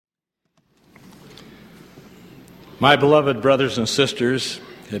My beloved brothers and sisters,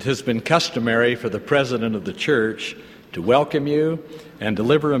 it has been customary for the President of the Church to welcome you and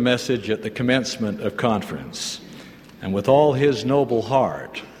deliver a message at the commencement of conference. And with all his noble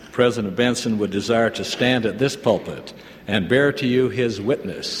heart, President Benson would desire to stand at this pulpit and bear to you his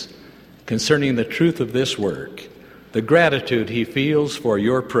witness concerning the truth of this work, the gratitude he feels for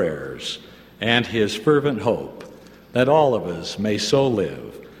your prayers, and his fervent hope that all of us may so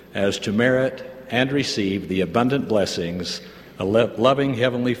live as to merit and receive the abundant blessings a loving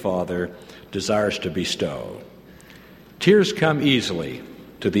Heavenly Father desires to bestow. Tears come easily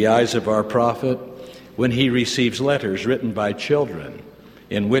to the eyes of our prophet when he receives letters written by children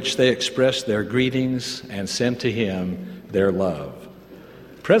in which they express their greetings and send to him their love.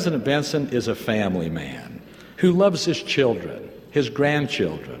 President Benson is a family man who loves his children, his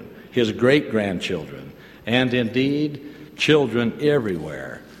grandchildren, his great-grandchildren, and indeed children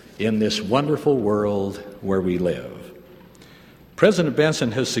everywhere in this wonderful world where we live. President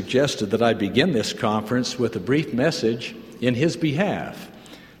Benson has suggested that I begin this conference with a brief message in his behalf.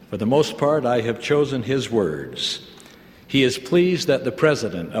 For the most part, I have chosen his words. He is pleased that the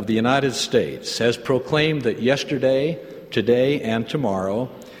President of the United States has proclaimed that yesterday, today, and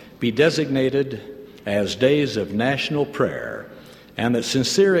tomorrow be designated as days of national prayer, and that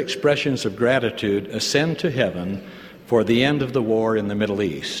sincere expressions of gratitude ascend to heaven for the end of the war in the Middle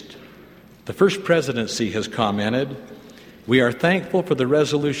East. The First Presidency has commented, "We are thankful for the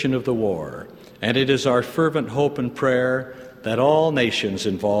resolution of the war, and it is our fervent hope and prayer that all nations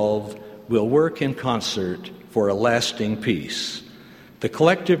involved will work in concert for a lasting peace. The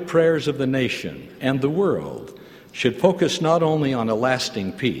collective prayers of the nation and the world should focus not only on a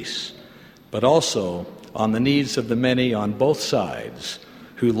lasting peace, but also on the needs of the many on both sides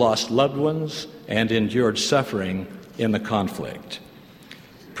who lost loved ones and endured suffering in the conflict."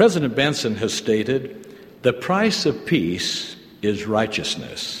 President Benson has stated, "The price of peace is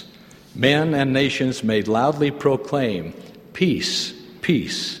righteousness. Men and nations may loudly proclaim, 'Peace,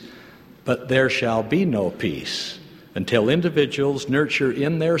 peace,' but there shall be no peace until individuals nurture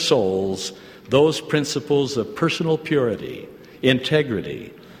in their souls those principles of personal purity,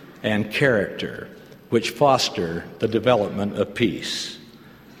 integrity, and character which foster the development of peace.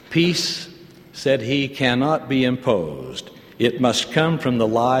 Peace," said he, "cannot be imposed. It must come from the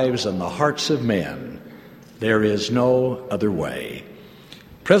lives and the hearts of men. There is no other way."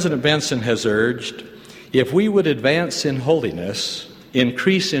 President Benson has urged, if we would advance in holiness,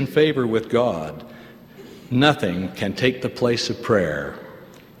 increase in favor with God, nothing can take the place of prayer.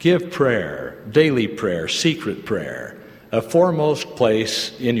 Give prayer, daily prayer, secret prayer, a foremost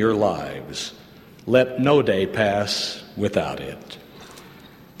place in your lives. Let no day pass without it.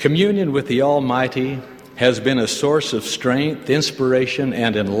 Communion with the Almighty has been a source of strength, inspiration,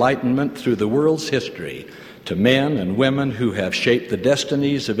 and enlightenment through the world's history to men and women who have shaped the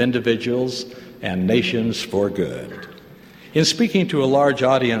destinies of individuals and nations for good. In speaking to a large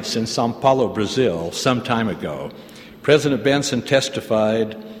audience in Sao Paulo, Brazil, some time ago, President Benson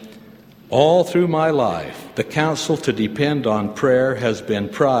testified, "All through my life, the counsel to depend on prayer has been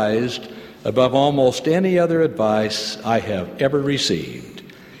prized above almost any other advice I have ever received.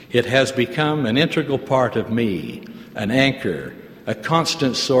 It has become an integral part of me, an anchor, a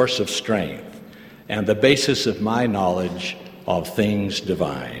constant source of strength, and the basis of my knowledge of things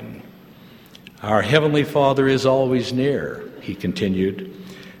divine." Our Heavenly Father is always near, he continued.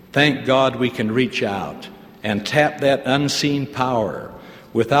 Thank God we can reach out and tap that unseen power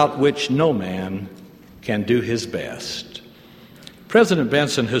without which no man can do his best. President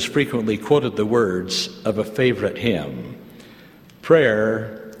Benson has frequently quoted the words of a favorite hymn.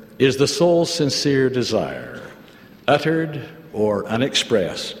 Prayer is the soul's sincere desire, uttered or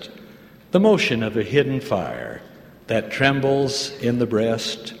unexpressed, the motion of a hidden fire that trembles in the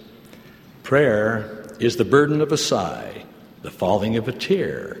breast. Prayer is the burden of a sigh, the falling of a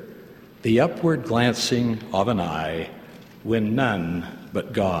tear, the upward glancing of an eye when none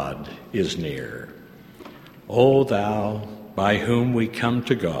but God is near. O thou, by whom we come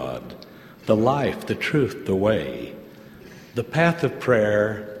to God, the life, the truth, the way, the path of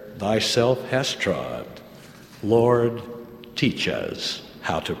prayer thyself hast trod. Lord, teach us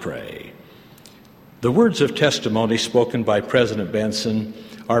how to pray. The words of testimony spoken by President Benson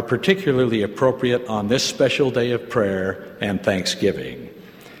are particularly appropriate on this special day of prayer and thanksgiving.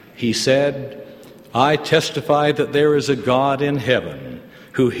 He said, "I testify that there is a God in heaven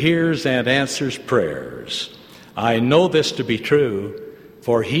who hears and answers prayers. I know this to be true,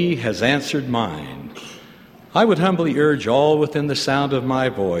 for he has answered mine. I would humbly urge all within the sound of my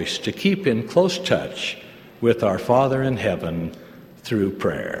voice to keep in close touch with our Father in heaven through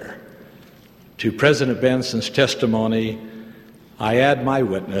prayer." To President Benson's testimony, I add my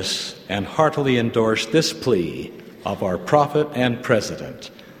witness and heartily endorse this plea of our prophet and president,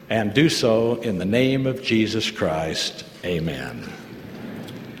 and do so in the name of Jesus Christ. Amen.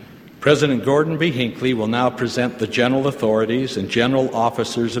 President Gordon B. Hinckley will now present the general authorities and general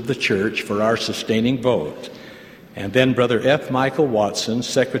officers of the church for our sustaining vote. And then Brother F. Michael Watson,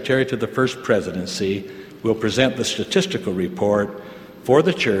 Secretary to the First Presidency, will present the statistical report for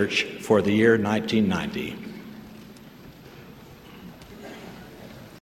the church for the year 1990.